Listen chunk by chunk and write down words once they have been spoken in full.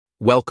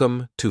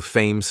Welcome to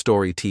Fame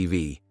Story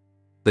TV,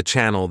 the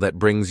channel that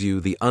brings you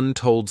the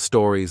untold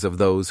stories of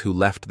those who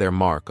left their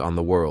mark on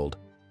the world.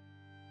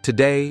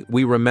 Today,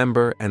 we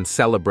remember and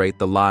celebrate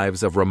the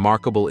lives of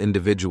remarkable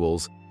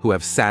individuals who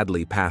have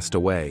sadly passed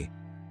away.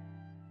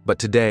 But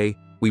today,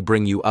 we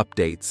bring you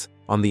updates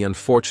on the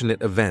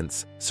unfortunate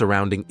events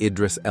surrounding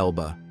Idris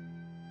Elba.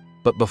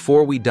 But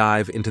before we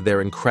dive into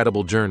their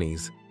incredible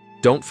journeys,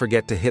 don't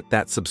forget to hit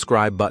that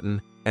subscribe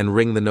button and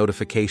ring the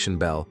notification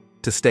bell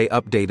to stay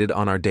updated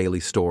on our daily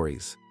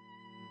stories.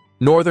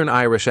 Northern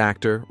Irish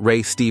actor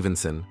Ray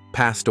Stevenson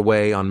passed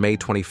away on May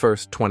 21,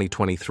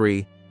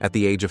 2023, at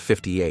the age of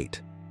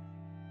 58.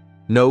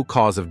 No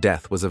cause of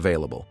death was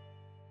available.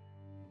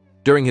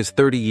 During his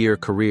 30-year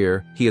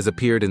career, he has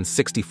appeared in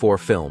 64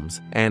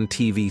 films and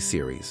TV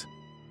series.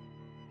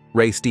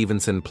 Ray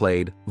Stevenson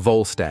played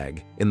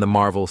Volstagg in the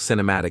Marvel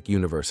Cinematic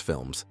Universe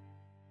films,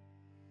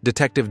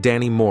 Detective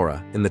Danny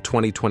Mora in the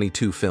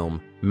 2022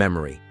 film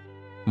Memory,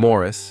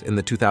 Morris in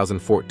the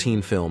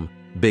 2014 film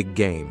Big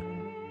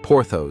Game,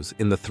 Porthos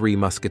in The Three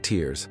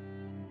Musketeers,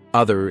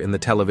 Other in the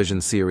television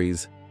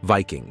series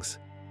Vikings,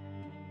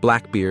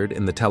 Blackbeard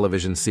in the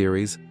television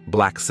series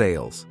Black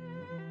Sails,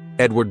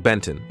 Edward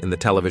Benton in the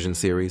television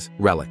series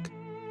Relic,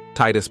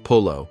 Titus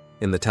Pullo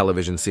in the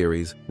television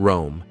series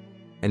Rome,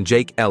 and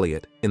Jake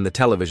Elliott in the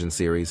television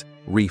series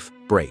Reef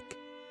Break.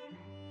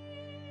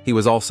 He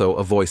was also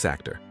a voice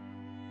actor.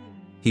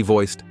 He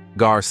voiced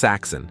Gar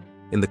Saxon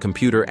in the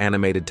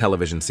computer-animated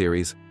television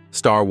series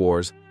Star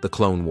Wars: The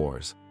Clone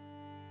Wars.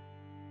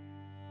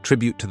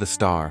 Tribute to the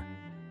star.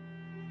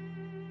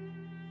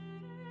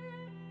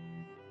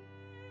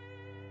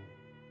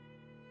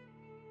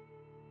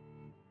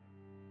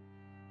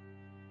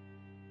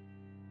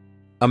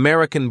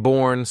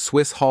 American-born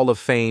Swiss Hall of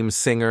Fame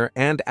singer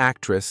and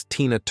actress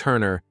Tina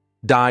Turner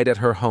died at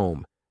her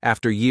home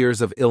after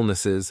years of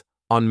illnesses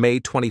on May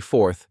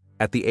 24th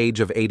at the age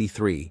of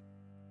 83.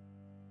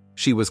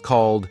 She was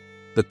called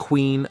the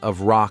Queen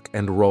of Rock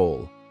and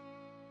Roll.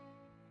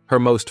 Her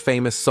most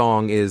famous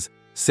song is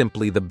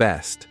Simply the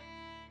Best.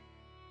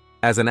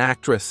 As an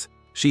actress,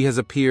 she has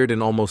appeared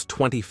in almost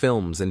 20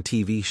 films and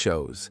TV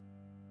shows.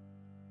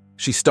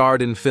 She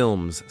starred in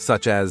films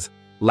such as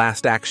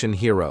Last Action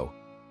Hero,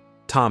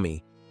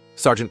 Tommy,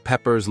 Sgt.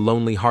 Pepper's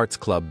Lonely Hearts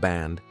Club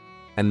Band,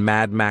 and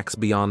Mad Max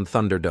Beyond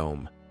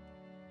Thunderdome.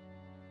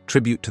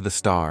 Tribute to the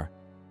star.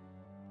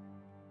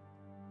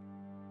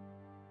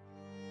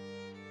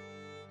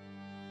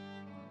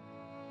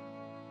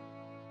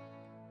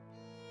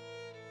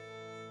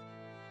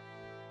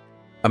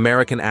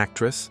 American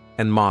actress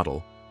and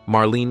model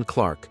Marlene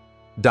Clark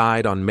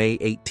died on May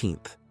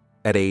 18th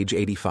at age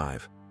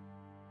 85.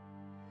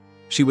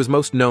 She was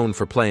most known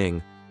for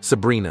playing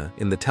Sabrina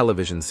in the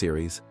television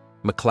series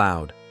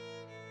McCloud.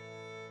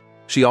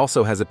 She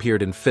also has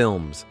appeared in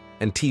films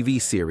and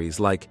TV series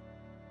like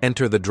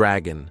Enter the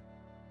Dragon,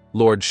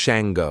 Lord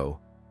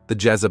Shango, The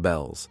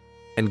Jezebels,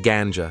 and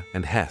Ganja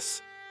and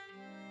Hess.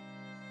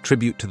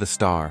 Tribute to the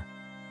star.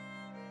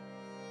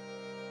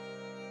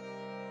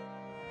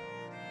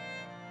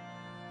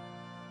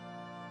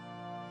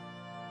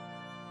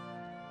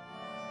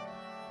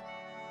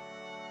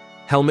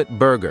 Helmut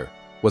Berger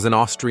was an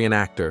Austrian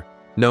actor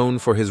known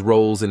for his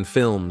roles in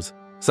films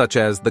such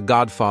as The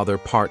Godfather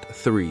Part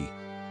 3,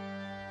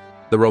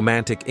 The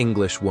Romantic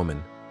English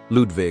Woman,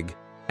 Ludwig,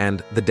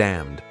 and The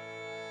Damned.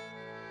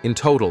 In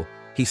total,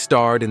 he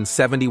starred in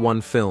 71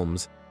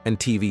 films and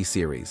TV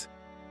series.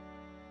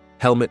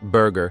 Helmut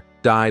Berger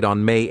died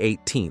on May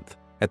 18th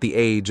at the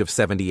age of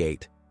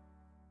 78.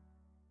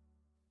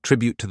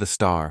 Tribute to the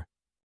star.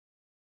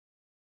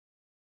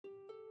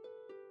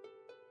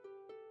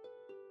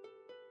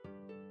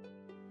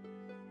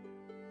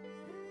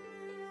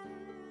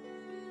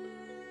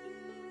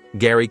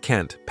 Gary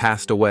Kent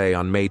passed away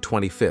on May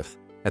 25th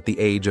at the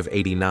age of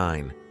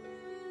 89.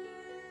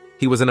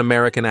 He was an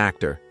American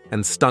actor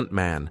and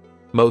stuntman,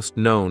 most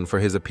known for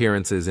his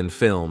appearances in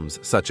films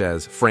such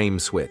as Frame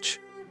Switch,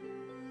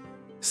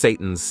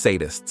 Satan's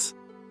Sadists,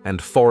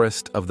 and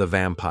Forest of the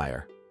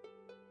Vampire.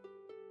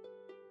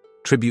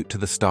 Tribute to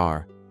the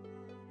star.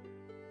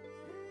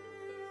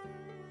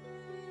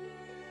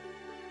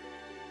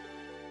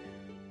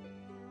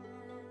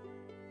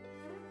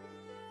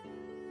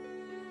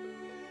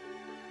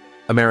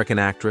 American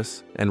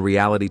actress and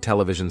reality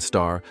television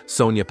star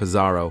Sonia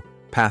Pizarro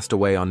passed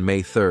away on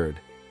May 3rd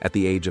at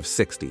the age of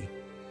 60.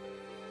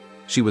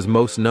 She was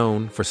most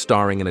known for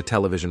starring in a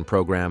television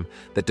program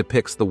that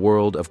depicts the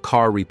world of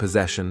car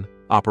repossession,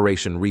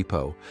 Operation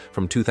Repo,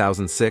 from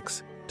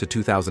 2006 to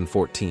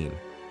 2014.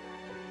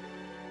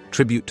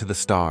 Tribute to the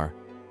star.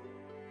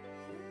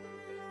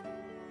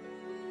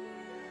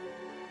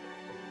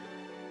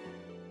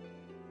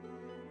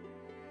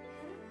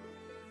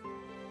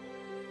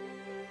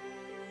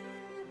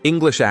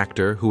 English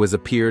actor who has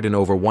appeared in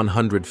over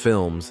 100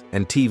 films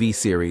and TV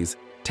series,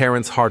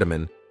 Terrence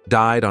Hardiman,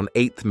 died on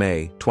 8th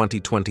May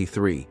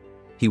 2023.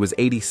 He was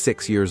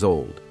 86 years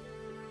old.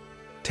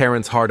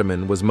 Terrence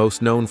Hardiman was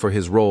most known for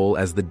his role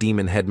as the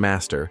Demon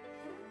Headmaster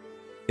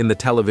in the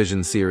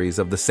television series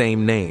of the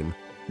same name,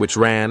 which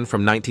ran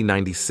from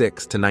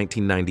 1996 to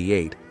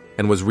 1998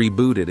 and was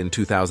rebooted in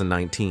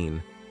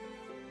 2019.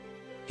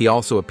 He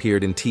also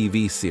appeared in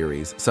TV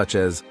series such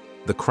as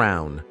The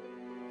Crown,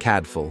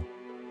 Cadful,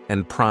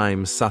 and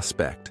Prime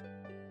Suspect.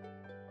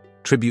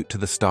 Tribute to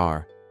the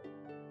star.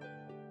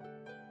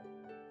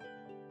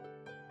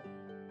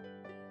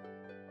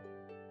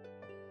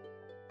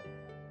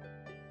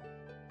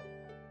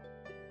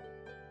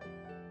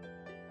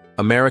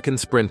 American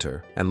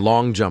sprinter and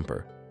long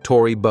jumper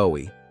Tori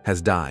Bowie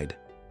has died.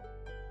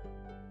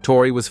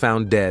 Tori was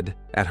found dead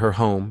at her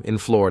home in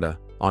Florida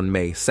on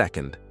May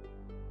 2nd.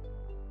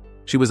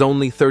 She was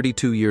only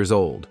 32 years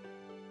old.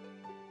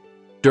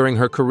 During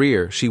her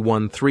career, she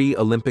won 3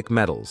 Olympic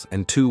medals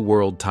and 2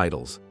 world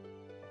titles.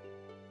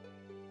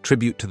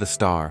 Tribute to the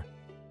star.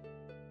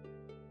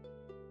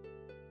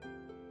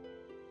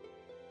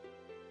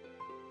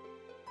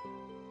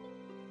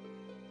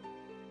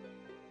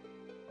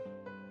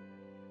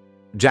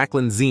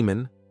 Jacklyn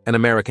Zeman, an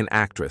American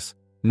actress,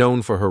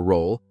 known for her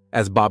role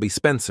as Bobby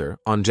Spencer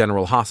on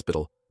General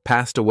Hospital,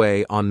 passed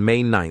away on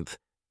May 9th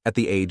at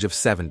the age of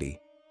 70.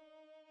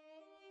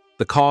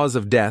 The cause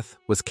of death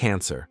was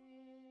cancer.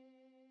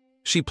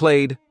 She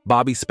played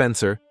Bobby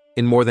Spencer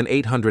in more than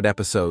 800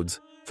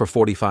 episodes for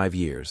 45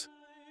 years.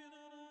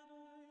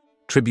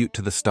 Tribute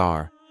to the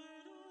star.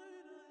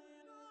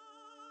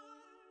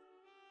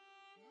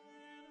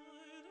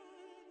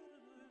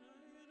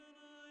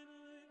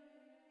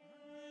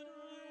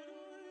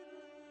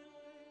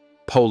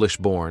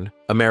 Polish-born,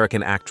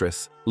 American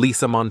actress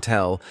Lisa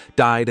Montell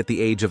died at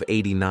the age of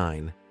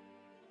 89.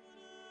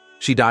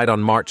 She died on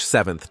March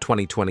 7,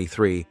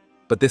 2023,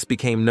 but this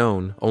became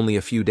known only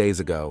a few days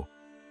ago.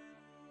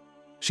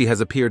 She has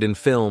appeared in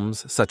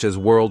films such as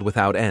World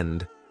Without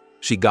End,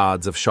 She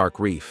Gods of Shark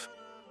Reef,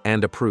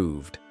 and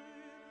Approved.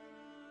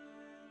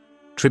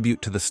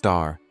 Tribute to the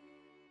star.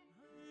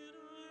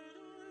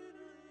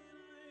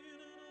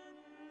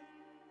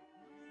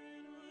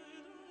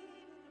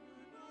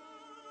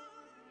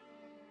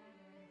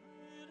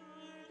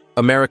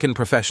 American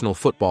professional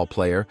football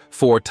player,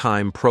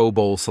 4-time Pro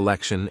Bowl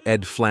selection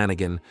Ed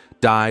Flanagan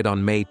died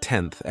on May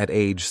 10th at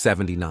age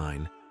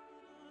 79.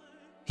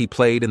 He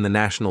played in the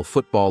National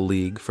Football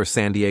League for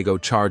San Diego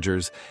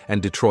Chargers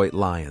and Detroit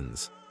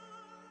Lions.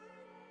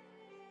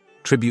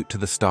 Tribute to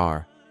the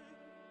star.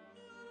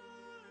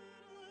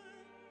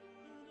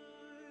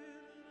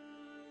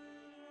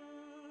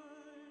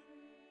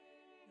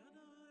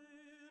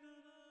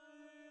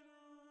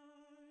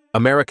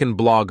 American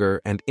blogger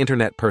and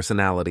internet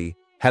personality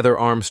Heather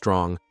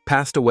Armstrong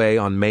passed away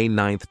on May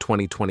 9,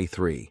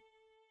 2023.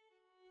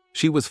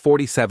 She was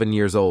 47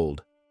 years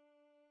old.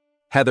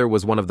 Heather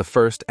was one of the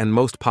first and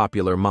most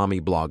popular mommy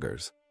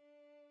bloggers.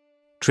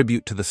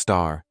 Tribute to the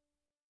star.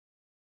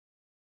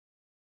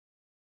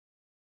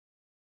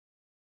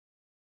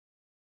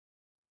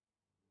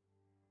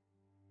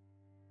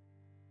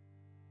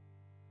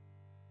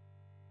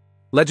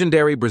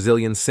 Legendary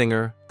Brazilian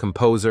singer,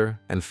 composer,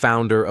 and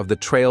founder of the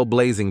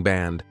trailblazing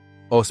band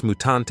Os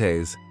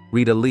Mutantes,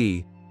 Rita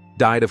Lee,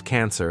 died of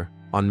cancer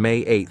on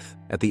May 8th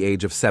at the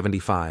age of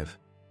 75.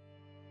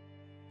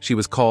 She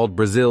was called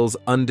Brazil's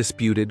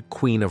undisputed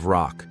Queen of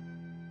Rock.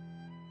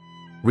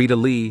 Rita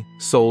Lee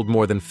sold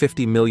more than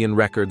 50 million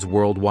records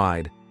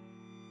worldwide.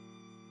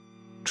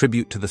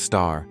 Tribute to the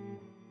star.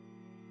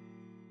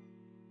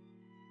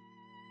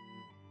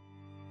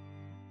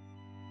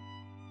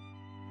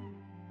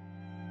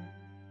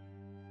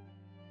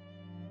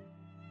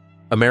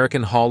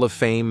 American Hall of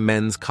Fame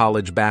men's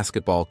college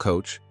basketball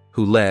coach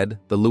who led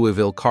the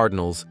Louisville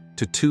Cardinals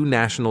to 2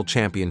 national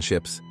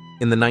championships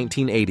in the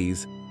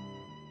 1980s,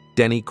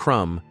 Denny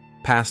Crum,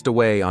 passed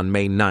away on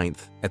May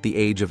 9th at the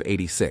age of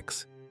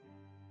 86.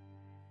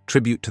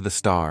 Tribute to the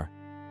star.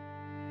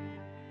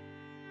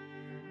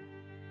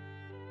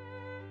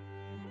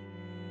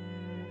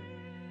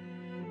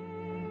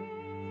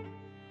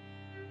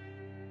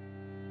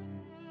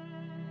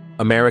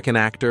 American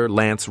actor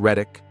Lance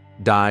Reddick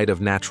died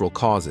of natural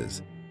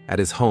causes at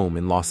his home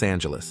in Los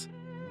Angeles.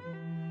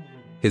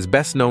 His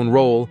best-known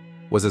role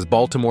was as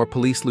Baltimore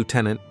Police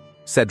Lieutenant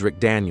Cedric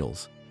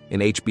Daniels in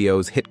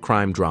HBO's hit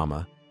crime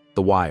drama,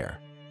 The Wire.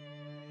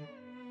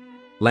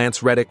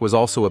 Lance Reddick was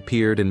also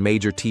appeared in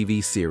major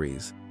TV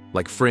series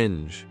like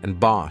Fringe and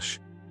Bosch,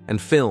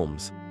 and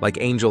films like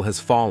Angel Has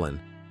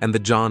Fallen and the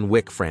John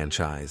Wick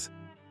franchise.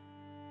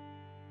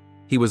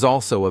 He was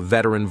also a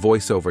veteran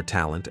voiceover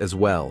talent as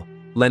well,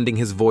 lending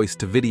his voice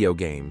to video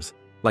games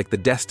like the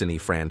Destiny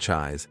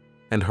franchise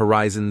and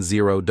Horizon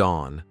Zero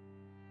Dawn.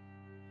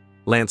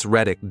 Lance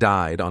Reddick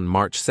died on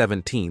March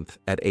 17th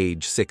at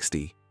age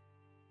 60.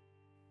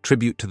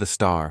 Tribute to the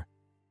star.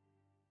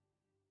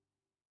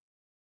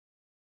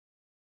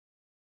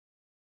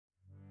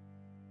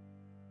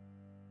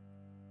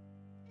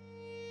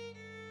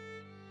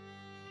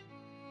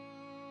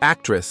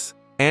 Actress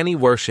Annie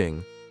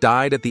Wersching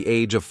died at the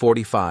age of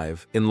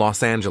 45 in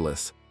Los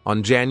Angeles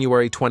on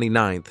January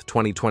 29,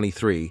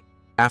 2023,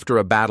 after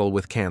a battle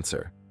with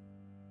cancer.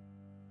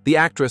 The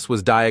actress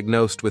was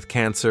diagnosed with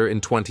cancer in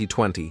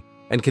 2020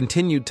 and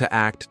continued to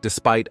act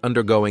despite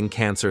undergoing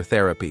cancer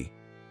therapy.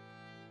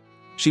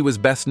 She was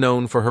best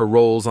known for her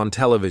roles on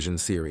television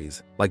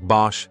series like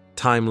Bosch,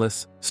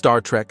 Timeless, Star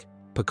Trek,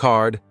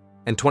 Picard,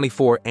 and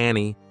 24.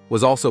 Annie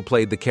was also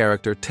played the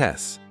character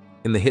Tess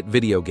in the hit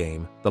video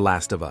game The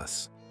Last of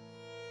Us.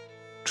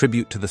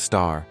 Tribute to the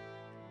star.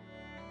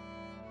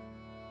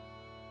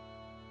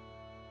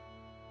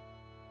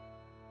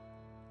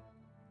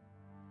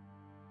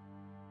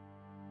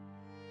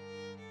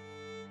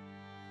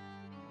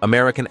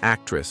 American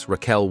actress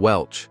Raquel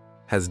Welch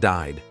has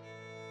died.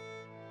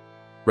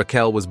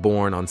 Raquel was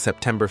born on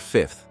September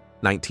 5,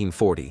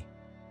 1940.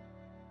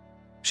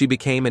 She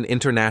became an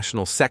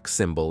international sex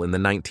symbol in the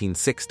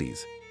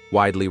 1960s,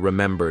 widely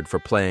remembered for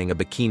playing a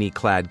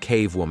bikini-clad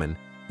cave woman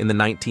in the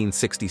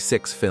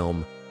 1966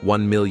 film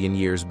 1 Million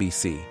Years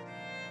BC.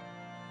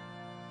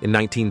 In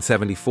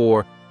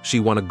 1974,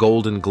 she won a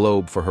Golden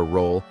Globe for her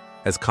role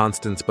as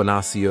Constance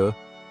Bonacieux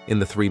in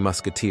The Three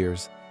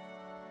Musketeers.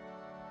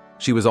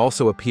 She was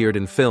also appeared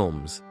in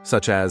films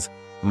such as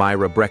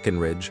Myra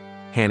Breckinridge,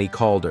 Hannie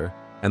Calder,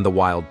 and The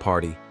Wild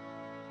Party.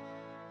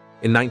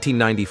 In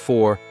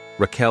 1994,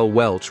 Raquel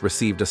Welch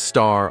received a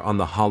star on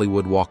the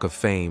Hollywood Walk of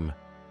Fame.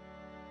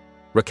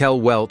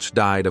 Raquel Welch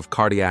died of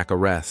cardiac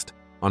arrest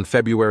on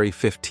February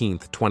 15,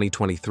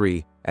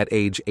 2023, at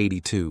age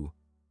 82.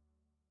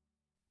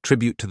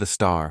 Tribute to the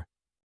star.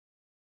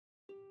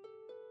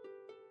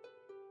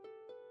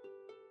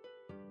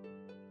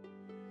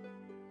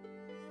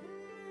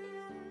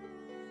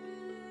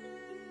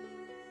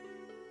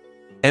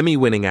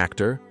 Emmy-winning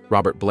actor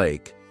Robert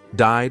Blake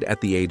died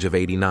at the age of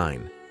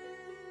 89.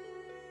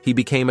 He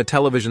became a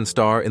television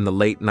star in the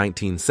late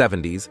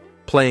 1970s,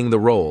 playing the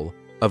role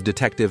of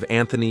Detective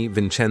Anthony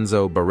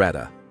Vincenzo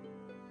Beretta.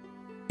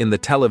 In the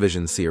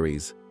television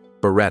series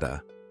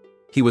Beretta,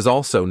 he was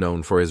also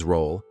known for his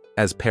role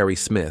as Perry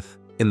Smith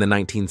in the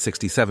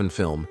 1967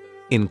 film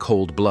In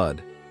Cold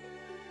Blood.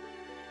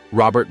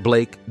 Robert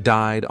Blake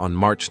died on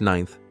March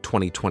 9,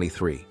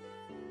 2023.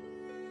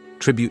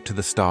 Tribute to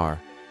the star.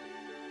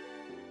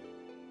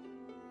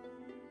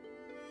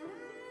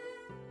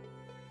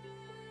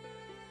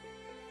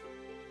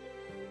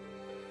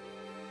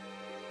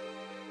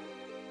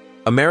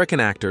 American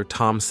actor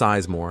Tom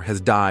Sizemore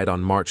has died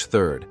on March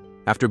 3rd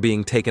after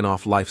being taken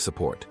off life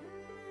support.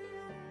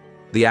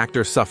 The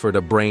actor suffered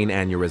a brain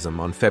aneurysm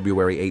on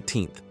February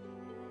 18th.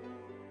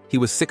 He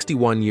was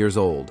 61 years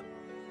old.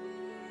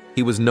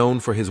 He was known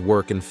for his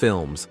work in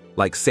films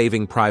like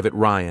Saving Private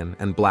Ryan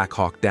and Black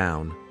Hawk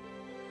Down.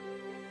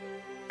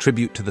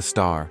 Tribute to the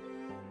star.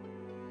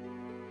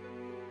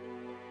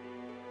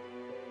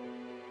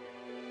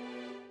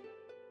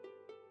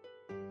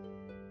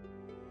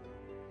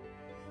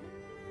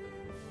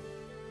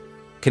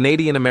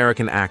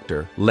 Canadian-American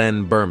actor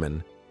Len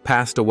Birman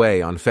passed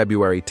away on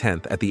February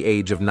 10th at the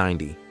age of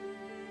 90.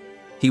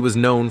 He was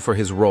known for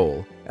his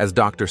role as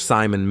Dr.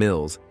 Simon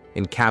Mills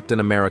in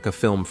Captain America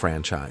film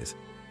franchise.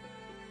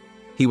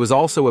 He was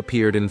also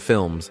appeared in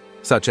films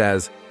such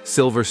as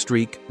Silver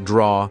Streak,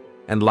 Draw,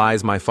 and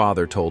Lies My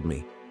Father Told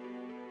Me.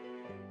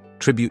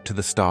 Tribute to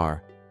the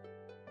star.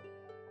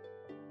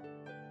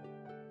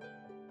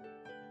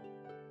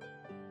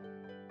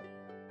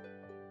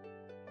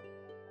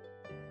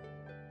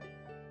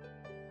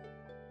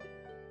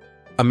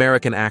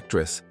 American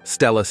actress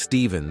Stella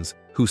Stevens,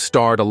 who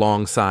starred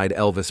alongside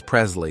Elvis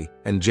Presley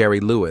and Jerry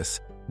Lewis,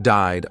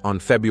 died on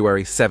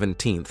February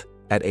 17th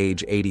at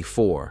age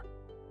 84.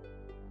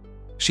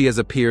 She has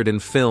appeared in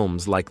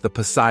films like The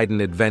Poseidon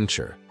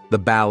Adventure, The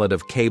Ballad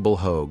of Cable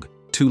Hogue,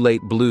 Too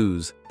Late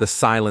Blues, The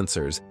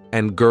Silencers,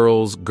 and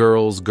Girls,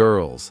 Girls,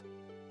 Girls.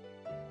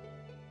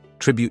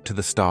 Tribute to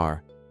the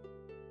star.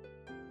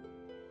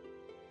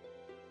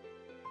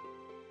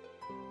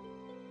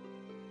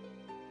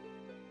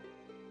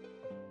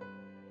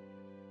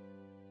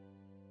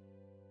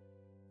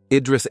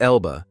 Idris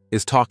Elba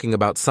is talking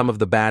about some of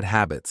the bad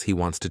habits he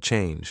wants to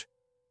change.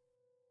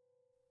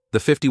 The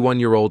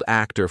 51-year-old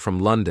actor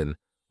from London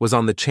was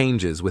on the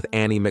Changes with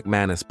Annie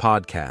McManus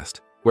podcast,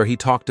 where he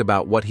talked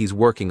about what he's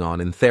working on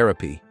in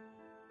therapy.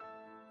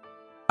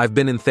 "I've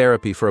been in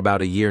therapy for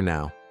about a year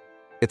now.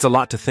 It's a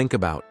lot to think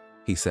about,"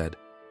 he said.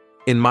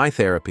 "In my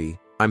therapy,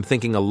 I'm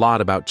thinking a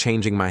lot about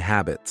changing my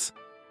habits."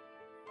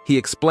 He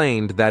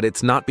explained that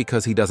it's not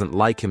because he doesn't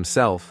like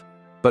himself,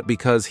 but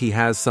because he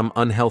has some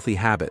unhealthy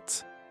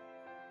habits.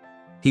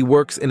 He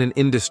works in an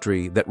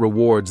industry that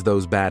rewards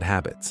those bad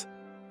habits.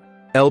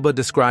 Elba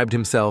described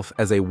himself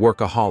as a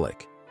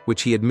workaholic,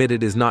 which he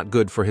admitted is not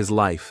good for his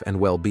life and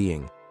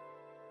well-being.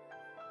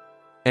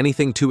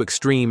 "Anything too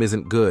extreme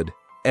isn't good.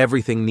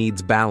 Everything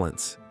needs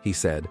balance," he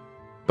said.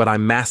 "But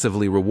I'm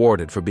massively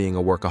rewarded for being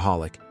a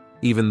workaholic,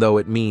 even though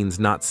it means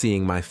not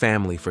seeing my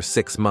family for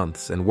 6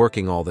 months and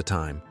working all the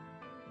time."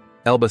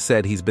 Elba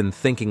said he's been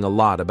thinking a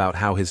lot about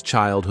how his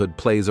childhood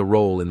plays a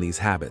role in these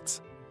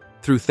habits.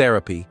 Through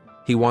therapy,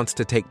 he wants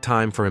to take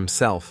time for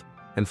himself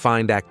and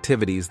find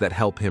activities that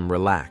help him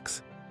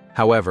relax.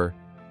 However,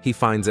 he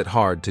finds it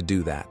hard to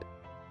do that.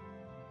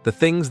 "The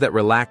things that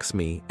relax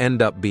me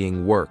end up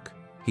being work,"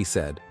 he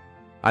said.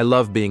 I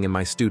love being in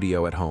my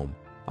studio at home.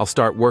 I'll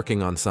start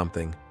working on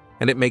something,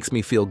 and it makes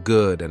me feel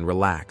good and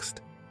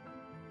relaxed.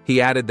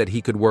 He added that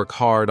he could work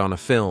hard on a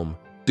film,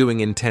 doing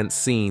intense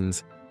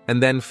scenes,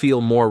 and then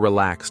feel more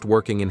relaxed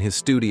working in his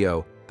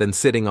studio than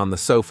sitting on the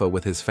sofa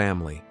with his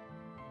family.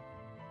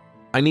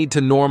 I need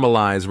to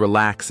normalize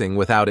relaxing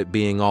without it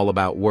being all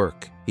about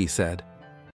work, he said.